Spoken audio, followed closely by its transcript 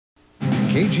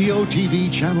KGO-TV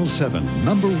Channel 7,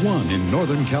 #1 in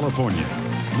Northern California.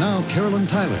 Now Carolyn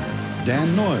Tyler,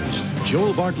 Dan Noyes,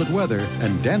 Joel Bartlett Weather,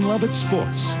 and Dan Lovett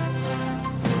Sports.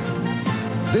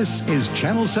 This is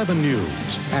Channel 7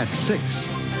 News at 6.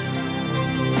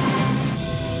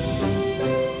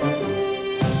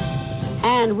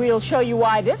 And we'll show you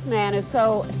why this man is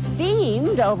so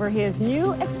steamed over his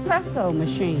new espresso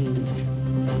machine.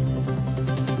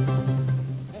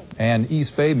 An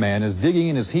East Bay man is digging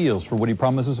in his heels for what he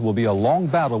promises will be a long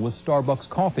battle with Starbucks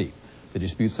coffee. The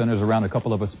dispute centers around a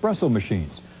couple of espresso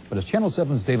machines. But as Channel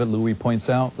 7's David Louie points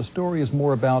out, the story is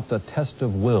more about a test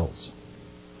of wills.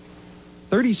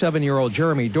 37-year-old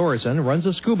Jeremy Dorison runs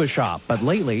a scuba shop, but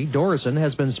lately Dorison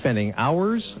has been spending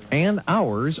hours and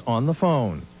hours on the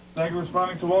phone. Thank you for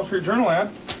responding to Wall Street Journal ad.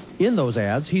 In those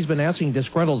ads, he's been asking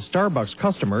disgruntled Starbucks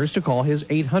customers to call his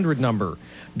 800 number.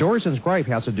 Dorison's gripe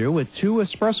has to do with 2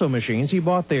 espresso machines he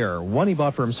bought there. One he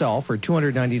bought for himself for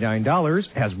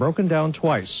 $299 has broken down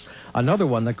twice. Another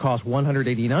one that cost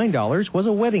 $189 was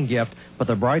a wedding gift, but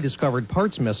the bride discovered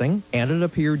parts missing and it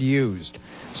appeared used.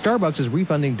 Starbucks is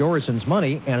refunding Dorison's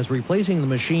money and is replacing the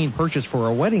machine purchased for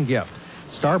a wedding gift.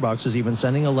 Starbucks is even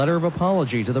sending a letter of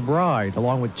apology to the bride,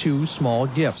 along with 2 small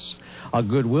gifts. A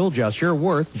goodwill gesture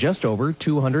worth just over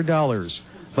 $200.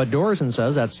 But Dorison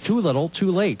says that's too little,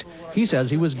 too late. He says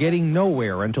he was getting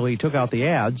nowhere until he took out the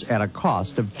ads at a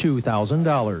cost of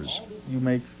 $2,000. You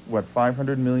make, what,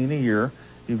 $500 million a year.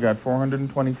 You've got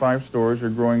 425 stores. You're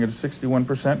growing at a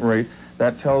 61% rate.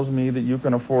 That tells me that you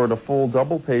can afford a full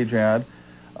double-page ad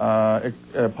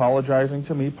apologizing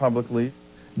to me publicly.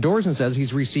 Dorison says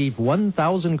he's received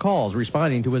 1,000 calls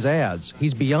responding to his ads.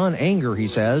 He's beyond anger, he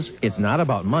says. It's not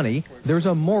about money. There's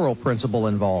a moral principle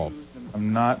involved.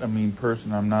 I'm not a mean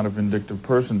person. I'm not a vindictive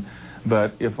person.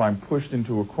 But if I'm pushed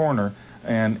into a corner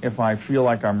and if I feel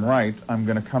like I'm right, I'm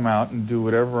going to come out and do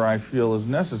whatever I feel is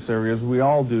necessary, as we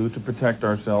all do, to protect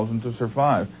ourselves and to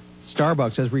survive.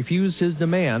 Starbucks has refused his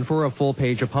demand for a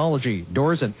full-page apology.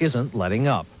 Dorison isn't letting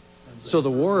up. So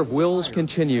the war of wills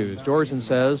continues. Dorison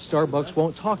says Starbucks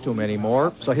won't talk to him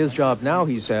anymore. So his job now,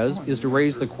 he says, is to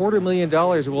raise the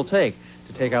 $250,000 it will take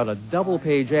to take out a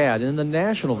double-page ad in the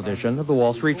national edition of the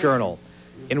Wall Street Journal.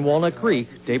 In Walnut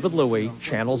Creek, David Louie,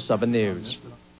 Channel 7 News.